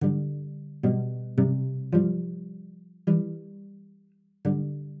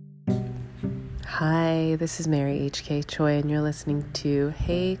Hi, this is Mary H.K. Choi, and you're listening to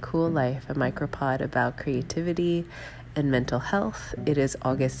Hey Cool Life, a micropod about creativity and mental health. It is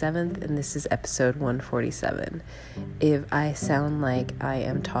August 7th, and this is episode 147. If I sound like I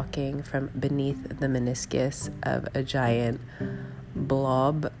am talking from beneath the meniscus of a giant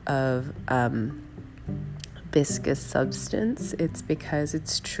blob of viscous substance, it's because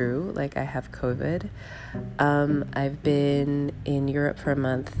it's true. Like, I have COVID. I've been in Europe for a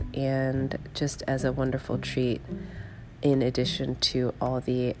month, and just as a wonderful treat, in addition to all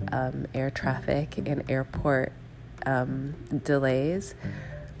the air traffic and airport delays,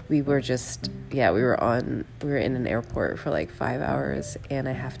 we were in an airport for like 5 hours, and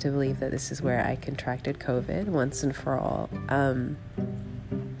I have to believe that this is where I contracted COVID once and for all.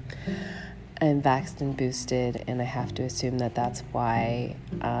 I'm vaxxed and boosted, and I have to assume that that's why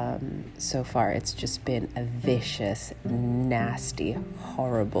so far it's just been a vicious, nasty,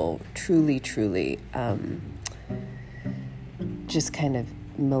 horrible, truly, just kind of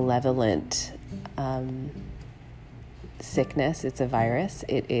malevolent sickness. It's a virus.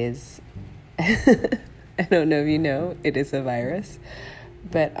 It is, I don't know if you know, it is a virus.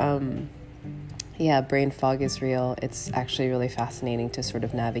 But brain fog is real. It's actually really fascinating to sort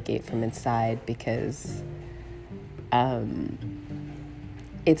of navigate from inside, because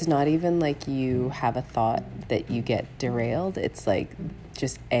it's not even like you have a thought that you get derailed. It's like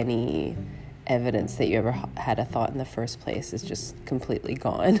just any evidence that you ever had a thought in the first place is just completely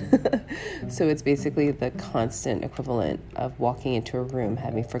gone. So it's basically the constant equivalent of walking into a room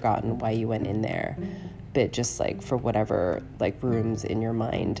having forgotten why you went in there, but just like for whatever like rooms in your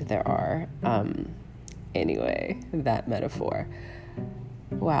mind there are. Anyway, that metaphor.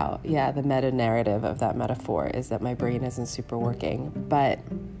 Wow, yeah, the meta-narrative of that metaphor is that my brain isn't super working, but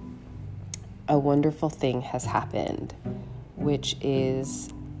a wonderful thing has happened, which is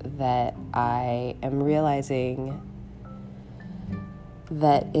that I am realizing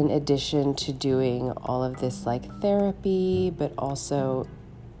that in addition to doing all of this like therapy, but also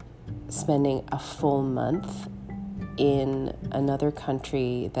spending a full month in another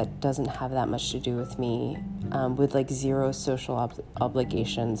country that doesn't have that much to do with me, with like zero social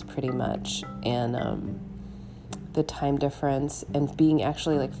obligations pretty much, and the time difference, and being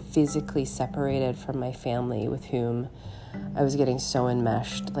actually like physically separated from my family, with whom I was getting so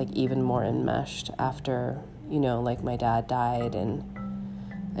enmeshed, like even more enmeshed after, like my dad died, and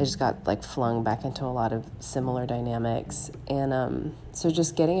I just got like flung back into a lot of similar dynamics. And so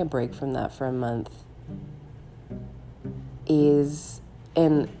just getting a break from that for a month is,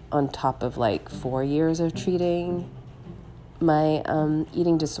 and on top of like 4 years of treating my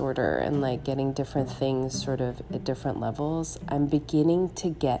eating disorder and like getting different things sort of at different levels, I'm beginning to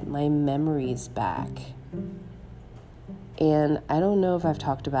get my memories back. And I don't know if I've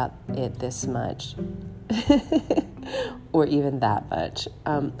talked about it this much or even that much.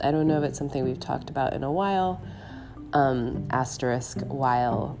 I don't know if it's something we've talked about in a while. Asterisk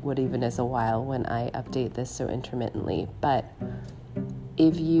while, what even is a while when I update this so intermittently. But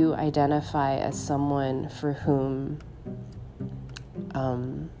if you identify as someone for whom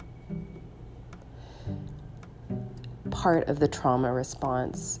part of the trauma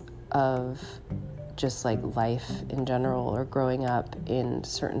response of just like life in general, or growing up in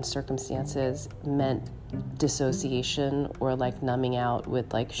certain circumstances, meant dissociation or like numbing out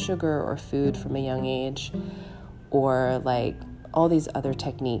with like sugar or food from a young age, or like all these other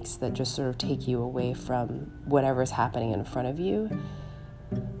techniques that just sort of take you away from whatever's happening in front of you.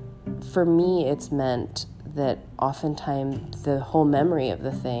 For me, it's meant that oftentimes the whole memory of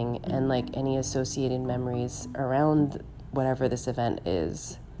the thing and like any associated memories around whatever this event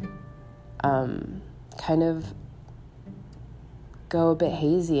is kind of go a bit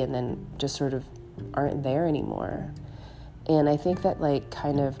hazy, and then just sort of aren't there anymore. And I think that like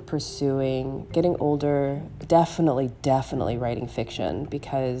kind of pursuing, getting older, definitely writing fiction,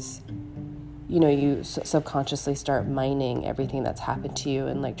 because you subconsciously start mining everything that's happened to you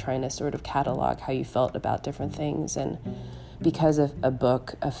and like trying to sort of catalog how you felt about different things. And because of a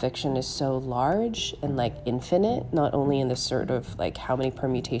book of fiction is so large and like infinite, not only in the sort of like how many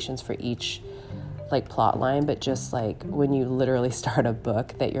permutations for each like plot line, but just like when you literally start a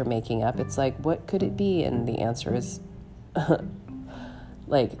book that you're making up, it's like, what could it be? And the answer is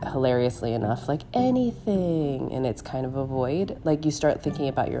like hilariously enough, like anything. And it's kind of a void. Like you start thinking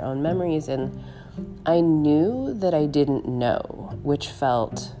about your own memories, and I knew that I didn't know, which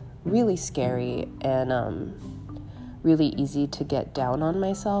felt really scary and really easy to get down on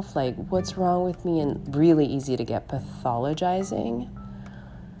myself, like what's wrong with me, and really easy to get pathologizing.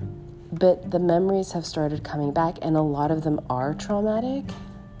 But the memories have started coming back, and a lot of them are traumatic,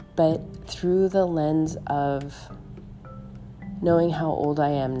 but through the lens of knowing how old I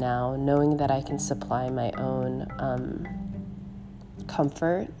am now, knowing that I can supply my own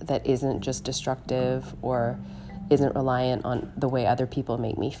comfort that isn't just destructive or isn't reliant on the way other people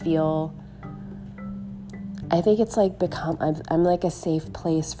make me feel. I think it's like I'm like a safe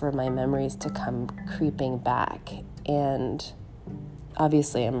place for my memories to come creeping back. And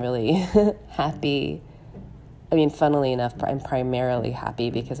obviously I'm really happy. I mean, funnily enough, I'm primarily happy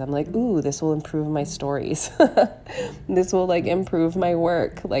because I'm like, ooh, this will improve my stories. This will like improve my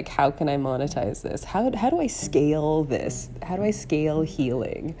work. Like, how can I monetize this? How do I scale this? How do I scale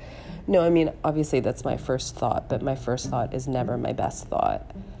healing? No, I mean, obviously that's my first thought, but my first thought is never my best thought.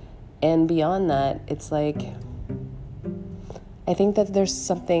 And beyond that, it's like, I think that there's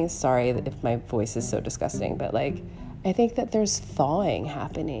something, sorry if my voice is so disgusting, but like, I think that there's thawing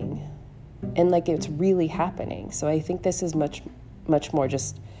happening. And like it's really happening. So I think this is much, much more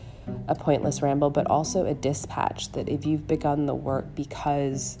just a pointless ramble, but also a dispatch that if you've begun the work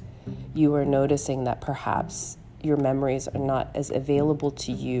because you are noticing that perhaps your memories are not as available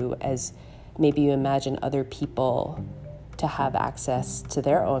to you as maybe you imagine other people to have access to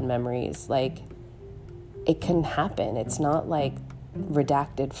their own memories, like it can happen. It's not like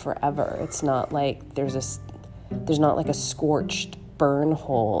redacted forever. It's not like there's not like a scorched burn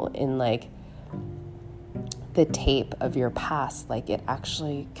hole in like the tape of your past. Like it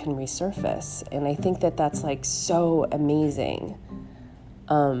actually can resurface, and I think that that's like so amazing.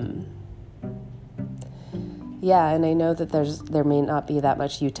 Yeah, and I know that there may not be that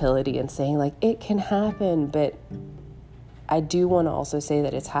much utility in saying like it can happen, but I do want to also say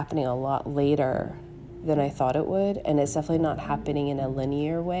that it's happening a lot later than I thought it would, and it's definitely not happening in a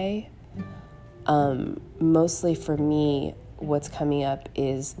linear way. Mostly for me, what's coming up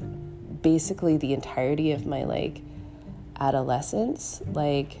is basically the entirety of my like adolescence.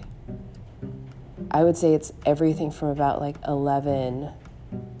 Like I would say it's everything from about like 11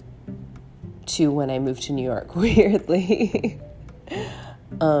 to when I moved to New York, weirdly.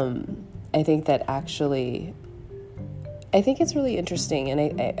 I think that actually, I think it's really interesting,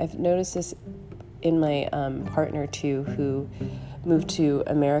 and I've noticed this in my partner too, who moved to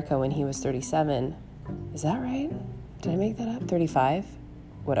America when he was 37. Is that right? Did I make that up? 35?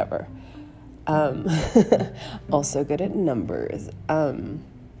 Whatever. Also good at numbers.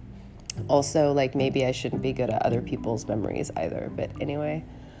 Also, like, maybe I shouldn't be good at other people's memories either. But anyway,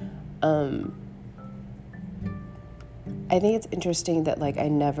 I think it's interesting that, like, I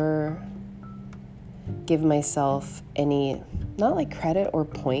never give myself any, not like credit or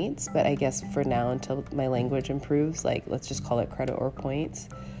points, but I guess for now, until my language improves, like, let's just call it credit or points.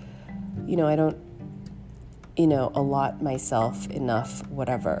 You know, I don't, allot myself enough,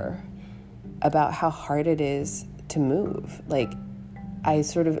 whatever, about how hard it is to move. Like, I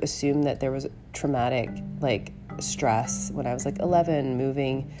sort of assumed that there was traumatic, like, stress when I was, like, 11,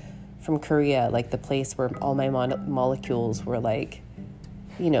 moving from Korea, like, the place where all my molecules were, like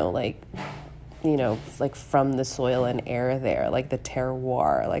from the soil and air there, like the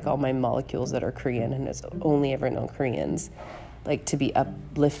terroir, like all my molecules that are Korean and it's only ever known Koreans, like to be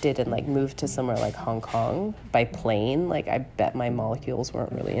uplifted and like moved to somewhere like Hong Kong by plane. Like I bet my molecules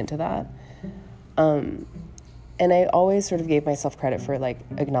weren't really into that. And I always sort of gave myself credit for like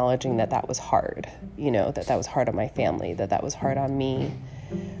acknowledging that was hard, that was hard on my family, that was hard on me,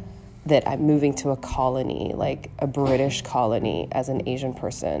 that I'm moving to a colony, like a British colony as an Asian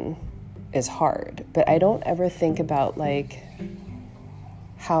person is hard. But I don't ever think about like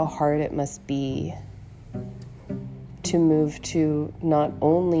how hard it must be to move to not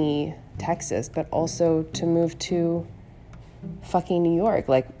only Texas, but also to move to fucking New York.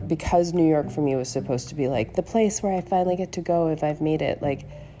 Like, because New York for me was supposed to be like the place where I finally get to go if I've made it. Like,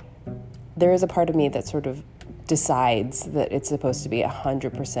 there is a part of me that sort of decides that it's supposed to be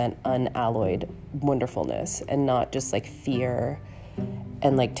 100% unalloyed wonderfulness and not just like fear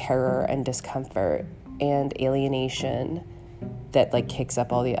and like terror and discomfort and alienation that like kicks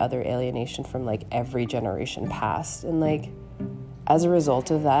up all the other alienation from like every generation past. And like as a result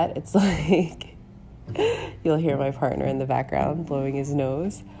of that, it's like you'll hear my partner in the background blowing his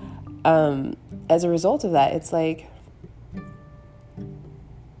nose. As a result of that, it's like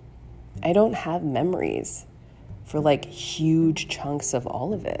I don't have memories for like huge chunks of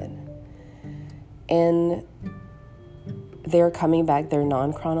all of it. And they're coming back, they're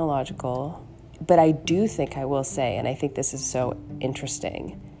non-chronological, but I do think I will say, and I think this is so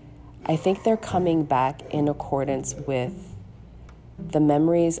interesting, I think they're coming back in accordance with the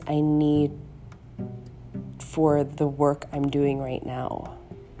memories I need for the work I'm doing right now.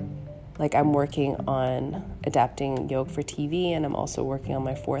 like I'm working on adapting Yoga for TV, and I'm also working on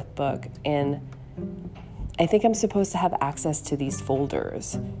my 4th book. And I think I'm supposed to have access to these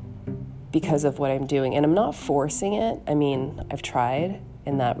folders because of what I'm doing. And I'm not forcing it. I mean, I've tried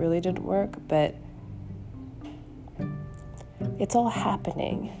and that really didn't work, but it's all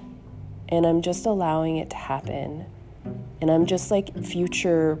happening. And I'm just allowing it to happen. And I'm just like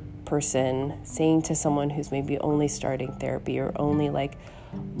future person saying to someone who's maybe only starting therapy or only like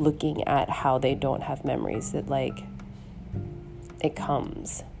looking at how they don't have memories, that like it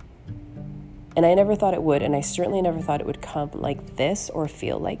comes. And I never thought it would, and I certainly never thought it would come like this or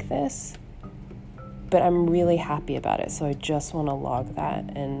feel like this, but I'm really happy about it. So I just want to log that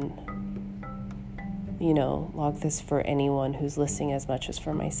and, you know, log this for anyone who's listening as much as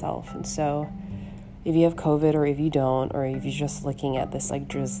for myself. And so if you have COVID or if you don't, or if you're just looking at this like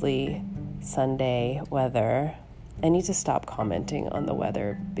drizzly Sunday weather, I need to stop commenting on the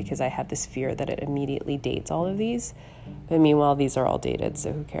weather because I have this fear that it immediately dates all of these. But meanwhile, these are all dated,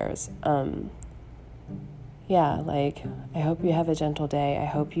 so who cares? Yeah, like, I hope you have a gentle day. I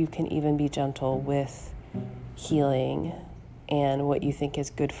hope you can even be gentle with healing and what you think is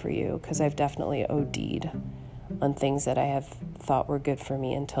good for you, because I've definitely OD'd on things that I have thought were good for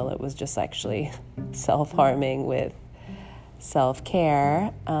me until it was just actually self-harming with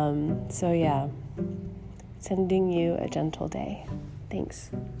self-care. So yeah, sending you a gentle day. Thanks.